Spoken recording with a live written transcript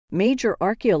Major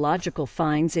archaeological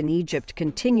finds in Egypt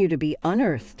continue to be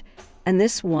unearthed, and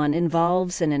this one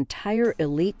involves an entire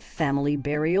elite family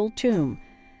burial tomb.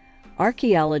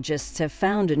 Archaeologists have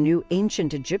found a new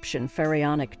ancient Egyptian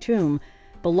pharaonic tomb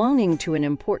belonging to an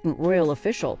important royal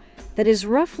official that is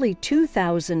roughly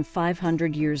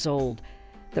 2,500 years old.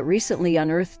 The recently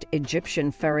unearthed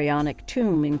Egyptian pharaonic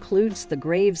tomb includes the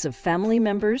graves of family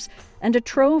members and a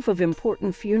trove of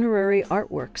important funerary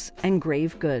artworks and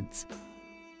grave goods.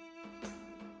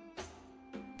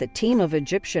 The team of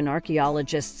Egyptian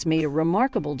archaeologists made a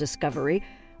remarkable discovery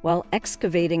while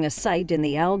excavating a site in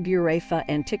the Al-Buraifa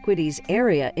Antiquities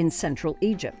area in central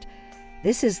Egypt.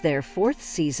 This is their fourth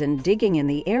season digging in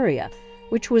the area,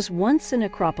 which was once an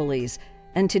acropolis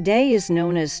and today is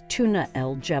known as Tuna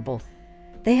el-Jebel.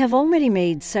 They have already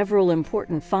made several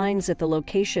important finds at the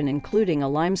location, including a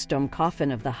limestone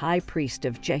coffin of the high priest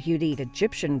of Jehudi,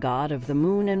 Egyptian god of the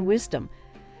moon and wisdom.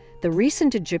 The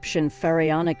recent Egyptian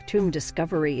pharaonic tomb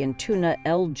discovery in Tuna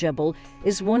el-Jebel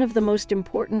is one of the most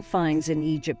important finds in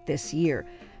Egypt this year,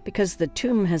 because the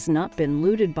tomb has not been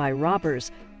looted by robbers,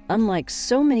 unlike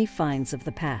so many finds of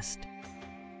the past.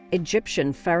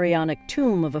 Egyptian pharaonic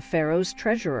tomb of a pharaoh's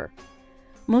treasurer.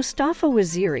 Mustafa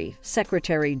Waziri,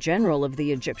 Secretary General of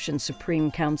the Egyptian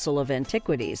Supreme Council of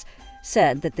Antiquities,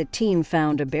 said that the team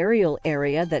found a burial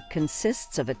area that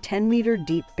consists of a 10-meter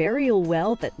deep burial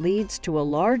well that leads to a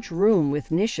large room with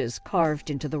niches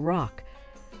carved into the rock.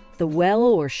 The well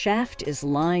or shaft is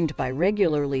lined by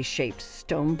regularly shaped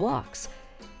stone blocks.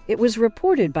 It was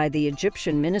reported by the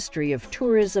Egyptian Ministry of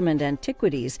Tourism and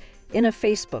Antiquities in a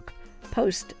Facebook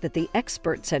post that the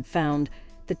experts had found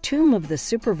the tomb of the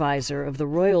supervisor of the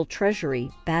royal treasury,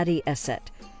 Badi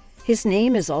Eset. His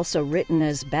name is also written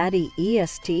as Badi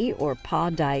Est or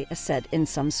Pa-Di Eset in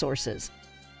some sources.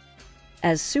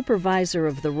 As supervisor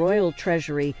of the royal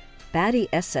treasury, Badi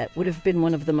Eset would have been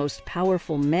one of the most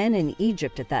powerful men in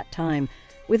Egypt at that time,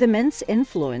 with immense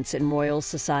influence in royal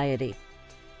society.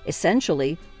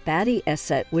 Essentially, Badi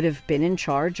Eset would have been in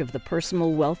charge of the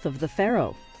personal wealth of the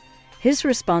pharaoh. His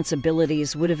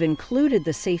responsibilities would have included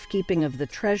the safekeeping of the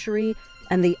treasury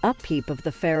and the upkeep of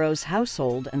the pharaoh's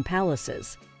household and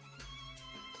palaces.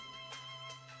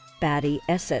 Badi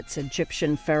Eset's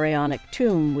Egyptian pharaonic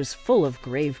tomb was full of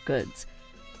grave goods.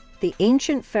 The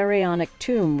ancient pharaonic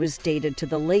tomb was dated to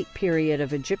the late period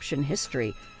of Egyptian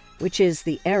history, which is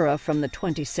the era from the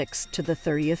 26th to the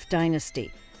 30th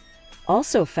dynasty.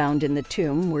 Also found in the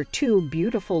tomb were two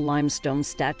beautiful limestone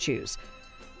statues.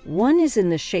 One is in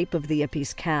the shape of the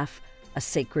Apis calf, a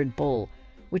sacred bull,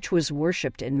 which was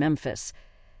worshipped in Memphis.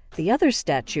 The other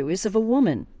statue is of a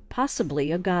woman,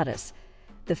 possibly a goddess.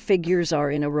 The figures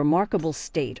are in a remarkable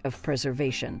state of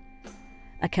preservation.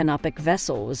 A canopic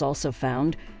vessel was also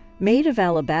found, made of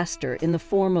alabaster in the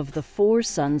form of the four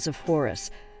sons of Horus,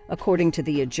 according to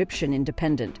the Egyptian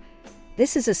Independent.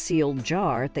 This is a sealed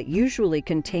jar that usually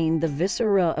contained the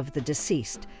viscera of the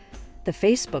deceased. The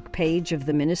Facebook page of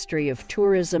the Ministry of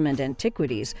Tourism and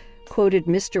Antiquities quoted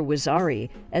Mr. Waziri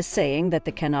as saying that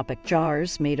the canopic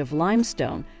jars, made of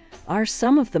limestone, are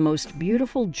some of the most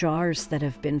beautiful jars that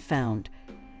have been found.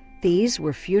 These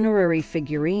were funerary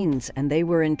figurines, and they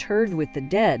were interred with the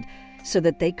dead so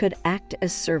that they could act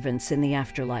as servants in the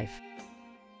afterlife.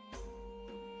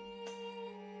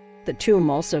 The tomb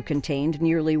also contained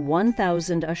nearly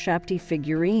 1,000 Ashapti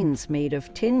figurines made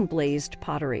of tin-glazed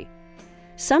pottery.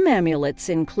 Some amulets,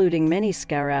 including many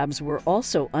scarabs, were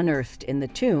also unearthed in the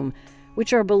tomb,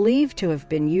 which are believed to have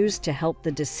been used to help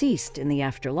the deceased in the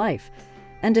afterlife,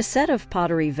 and a set of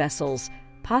pottery vessels,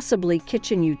 possibly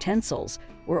kitchen utensils,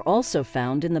 were also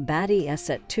found in the Badi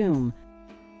Eset tomb.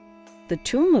 The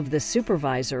tomb of the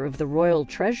supervisor of the royal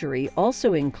treasury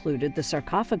also included the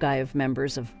sarcophagi of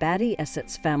members of Badi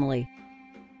Eset's family.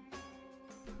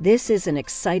 This is an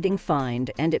exciting find,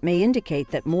 and it may indicate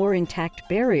that more intact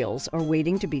burials are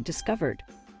waiting to be discovered.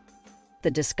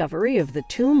 The discovery of the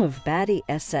tomb of Badi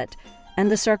Eset and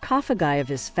the sarcophagi of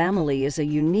his family is a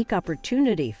unique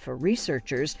opportunity for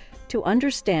researchers to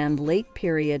understand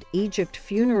late-period Egypt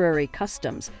funerary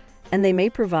customs, and they may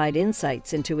provide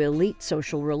insights into elite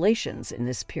social relations in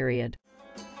this period.